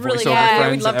developer and It'd be really voiceover good.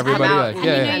 friends We'd love and to come everybody. out Like, and,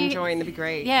 yeah. and join. That'd be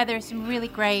great. Yeah, there's some really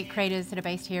great creators that are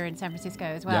based here in San Francisco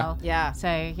as well. Yeah.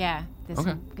 So yeah, there's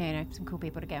Okay. some cool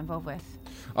people to get involved with.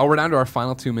 Oh, we're down to our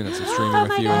final 2 minutes of streaming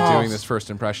with you and doing this first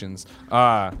impressions.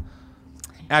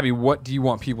 Abbie, what do you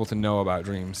want people to know about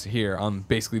Dreams here on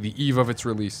basically the eve of its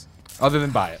release, other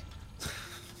than buy it?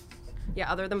 Yeah,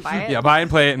 other than buy it. Yeah, buy and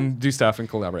play it and do stuff and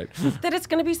collaborate. That it's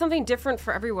going to be something different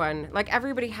for everyone. Like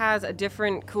everybody has a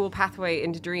different cool pathway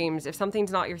into dreams. If something's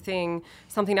not your thing,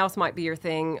 something else might be your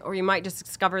thing, or you might just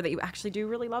discover that you actually do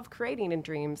really love creating in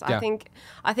dreams. Yeah.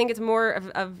 I think it's more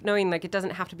of knowing like it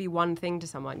doesn't have to be one thing to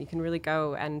someone. You can really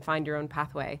go and find your own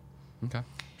pathway. Okay.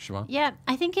 Siobhan? Yeah,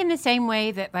 I think in the same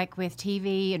way that like with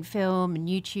TV and film and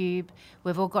YouTube,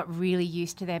 we've all got really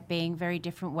used to there being very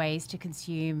different ways to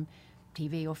consume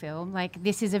TV or film. Like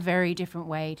this is a very different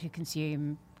way to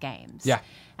consume games. Yeah.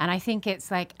 And I think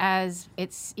it's like I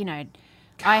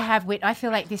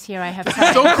feel like this year I have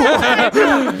So cool.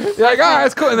 You're like, oh,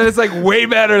 that's cool. And then it's like way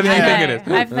better than you think it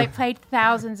is. I've like played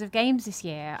thousands of games this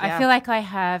year. I Yeah. feel like I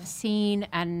have seen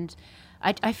and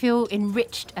I feel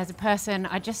enriched as a person.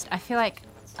 I feel like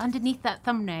underneath that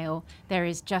thumbnail there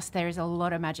is a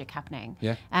lot of magic happening.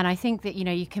 Yeah. And I think that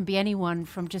you can be anyone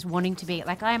from just wanting to be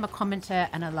like I am a commenter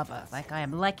and a lover. Like I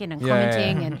am liking and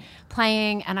commenting and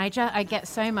playing, and I get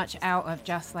so much out of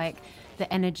just like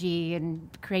the energy and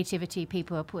creativity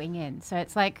people are putting in. So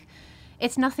it's like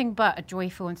it's nothing but a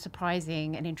joyful and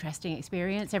surprising and interesting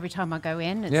experience every time I go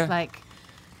in. It's like,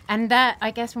 and that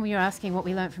I guess when we were asking what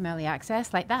we learned from early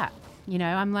access, like that.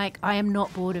 I'm like, I am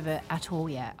not bored of it at all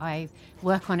yet. I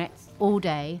work on it all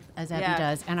day, as Abbie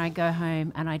does, and I go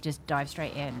home and I just dive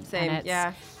straight in. Same,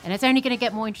 and it's only going to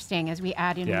get more interesting as we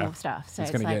add in more stuff. So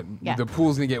it's it's gonna like, get the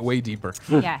pool's gonna get way deeper.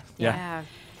 yeah. Yeah.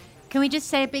 Can we just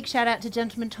say a big shout out to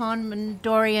Gentleman Tom and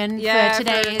Dorian Yeah, for for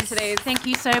today's? today's- Thank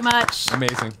you so much.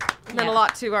 Amazing. Meant a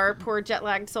lot to our poor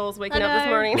jet-lagged souls waking I up this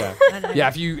know. morning. Yeah. Yeah,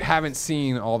 if you haven't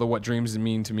seen all the What Dreams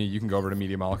Mean to Me, you can go over to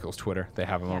Media Molecules Twitter. They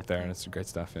have them up there, and it's great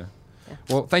stuff, yeah.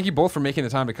 Well, thank you both for making the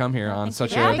time to come here on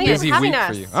such Yeah, a thank you busy for having week us.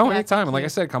 for you. Oh, Yeah, anytime. thank And like you. I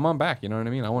said, come on back. You know what I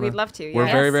mean? We'd love to. We're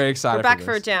yes. very, very excited We're back for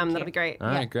for a this. jam. That'll be great. All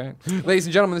right, great. Ladies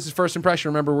and gentlemen, this is First Impression.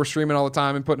 Remember, we're streaming all the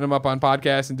time and putting them up on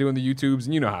podcasts and doing the YouTubes,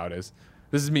 and you know how it is.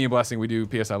 This is me and Blessing. We do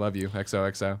PS I Love You,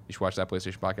 XOXO. You should watch that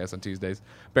PlayStation podcast on Tuesdays.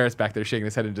 Barrett's back there shaking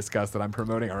his head in disgust that I'm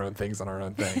promoting our own things on our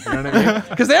own thing. You know what I mean?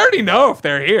 Because they already know if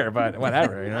they're here, but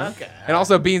whatever, you know? Okay. And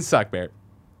also, beans suck, Barrett.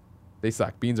 They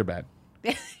suck. Beans are bad.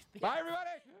 Bye, everybody.